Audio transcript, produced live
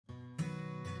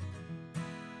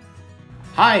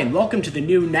Hi, and welcome to the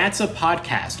new NATSA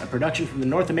podcast, a production from the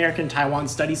North American Taiwan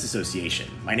Studies Association.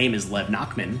 My name is Lev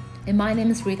Nachman. And my name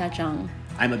is Rita Jhang.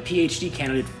 I'm a Ph.D.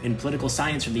 candidate in political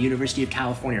science from the University of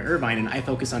California, Irvine, and I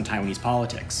focus on Taiwanese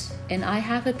politics. And I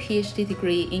have a Ph.D.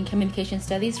 degree in communication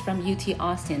studies from UT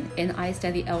Austin, and I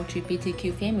study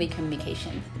LGBTQ family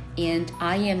communication. And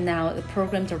I am now the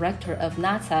program director of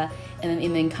NATSA, and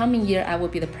in the coming year, I will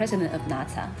be the president of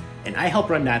NATSA. And I help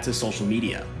run NATSA's social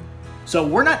media. So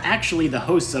we're not actually the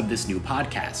hosts of this new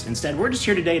podcast. Instead, we're just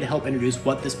here today to help introduce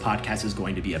what this podcast is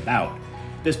going to be about.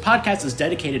 This podcast is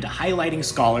dedicated to highlighting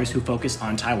scholars who focus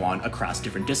on Taiwan across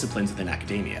different disciplines within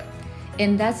academia.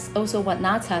 And that's also what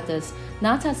NATSA does.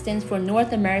 NATSA stands for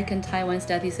North American Taiwan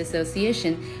Studies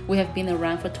Association. We have been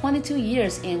around for 22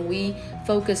 years, and we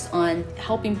focus on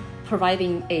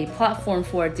providing a platform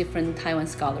for different Taiwan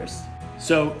scholars.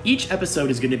 So each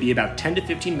episode is going to be about 10 to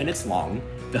 15 minutes long.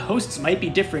 The hosts might be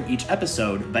different each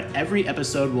episode, but every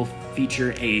episode will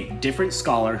feature a different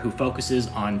scholar who focuses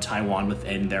on Taiwan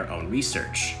within their own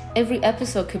research. Every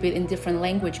episode could be in different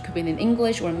language, could be in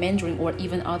English or Mandarin or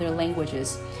even other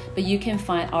languages. But you can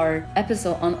find our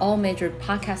episode on all major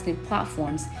podcasting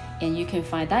platforms, and you can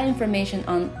find that information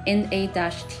on na-tsa.org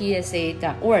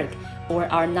or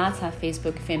our NATSA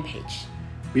Facebook fan page.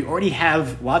 We already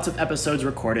have lots of episodes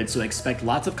recorded, so expect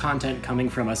lots of content coming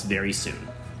from us very soon.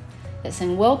 Yes,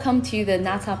 and welcome to the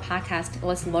NATSA podcast.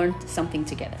 Let's learn something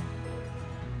together.